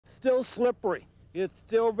still slippery. It's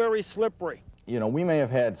still very slippery. You know, we may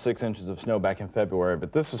have had 6 inches of snow back in February,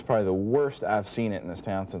 but this is probably the worst I've seen it in this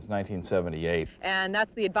town since 1978. And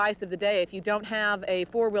that's the advice of the day. If you don't have a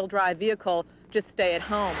four-wheel drive vehicle, just stay at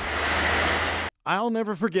home. I'll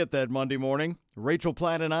never forget that Monday morning. Rachel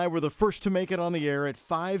Platt and I were the first to make it on the air at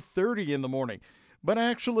 5:30 in the morning. But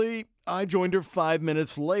actually, I joined her 5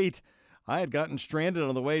 minutes late. I had gotten stranded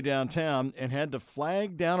on the way downtown and had to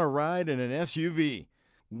flag down a ride in an SUV.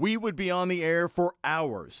 We would be on the air for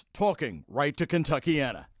hours, talking right to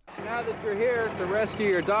Kentuckiana. Now that you're here to rescue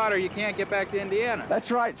your daughter, you can't get back to Indiana.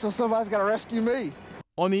 That's right, so somebody's got to rescue me.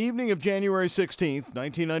 On the evening of January 16th,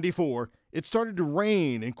 1994, it started to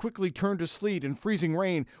rain and quickly turned to sleet and freezing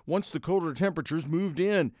rain once the colder temperatures moved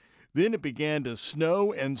in. Then it began to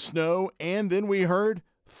snow, and then we heard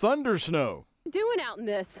thunder snow. What are you doing out in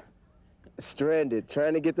this? Stranded,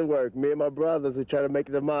 trying to get to work. Me and my brothers are trying to make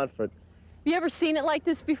it to Montford. You ever seen it like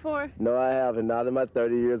this before? No, I haven't. Not in my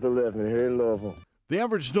 30 years of living here in Louisville. The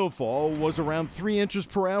average snowfall was around 3 inches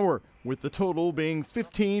per hour, with the total being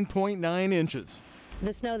 15.9 inches.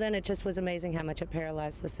 The snow then, it just was amazing how much it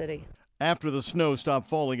paralyzed the city. After the snow stopped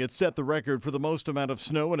falling, it set the record for the most amount of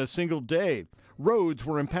snow in a single day. Roads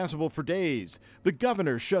were impassable for days. The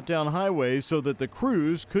governor shut down highways so that the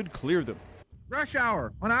crews could clear them. Rush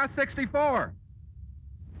hour on I-64.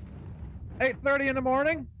 8:30 in the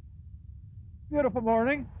morning. Beautiful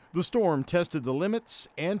morning. The storm tested the limits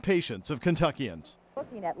and patience of Kentuckians.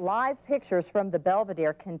 Looking at live pictures from the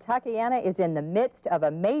Belvedere, Kentuckiana is in the midst of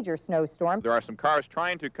a major snowstorm. There are some cars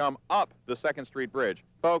trying to come up the 2nd Street Bridge.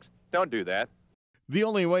 Folks, don't do that. The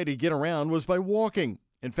only way to get around was by walking.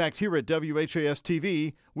 In fact, here at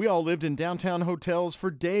WHAS-TV, we all lived in downtown hotels for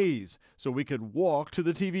days so we could walk to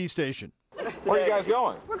the TV station. Where are you guys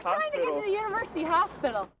going? We're trying to get to the University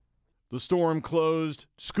Hospital. The storm closed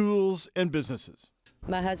schools and businesses.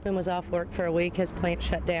 My husband was off work for a week. His plant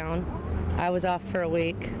shut down. I was off for a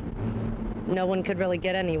week. No one could really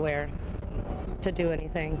get anywhere to do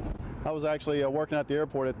anything. I was actually working at the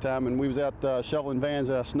airport at the time, and we was out shoveling vans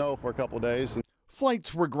out of snow for a couple of days.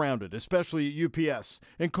 Flights were grounded, especially at UPS,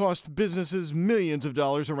 and cost businesses millions of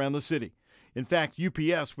dollars around the city. In fact,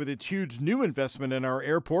 UPS, with its huge new investment in our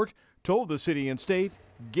airport, told the city and state,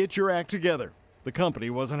 get your act together. The company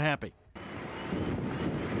wasn't happy.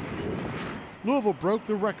 Louisville broke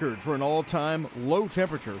the record for an all-time low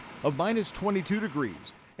temperature of minus 22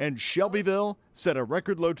 degrees, and Shelbyville set a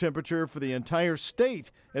record low temperature for the entire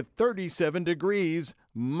state at 37 degrees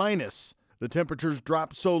minus. The temperatures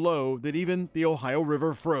dropped so low that even the Ohio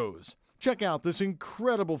River froze. Check out this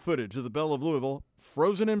incredible footage of the Belle of Louisville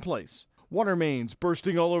frozen in place. Water mains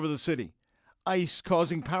bursting all over the city. Ice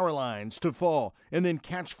causing power lines to fall and then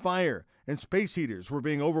catch fire, and space heaters were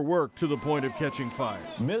being overworked to the point of catching fire.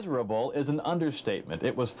 Miserable is an understatement.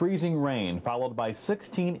 It was freezing rain, followed by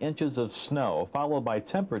 16 inches of snow, followed by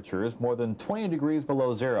temperatures more than 20 degrees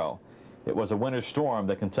below zero. It was a winter storm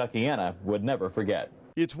that Kentuckiana would never forget.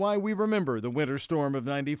 It's why we remember the winter storm of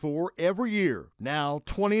 '94 every year, now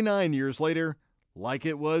 29 years later, like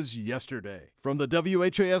it was yesterday. From the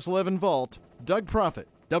WHAS 11 vault, Doug Proffitt,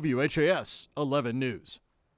 WHAS 11 News.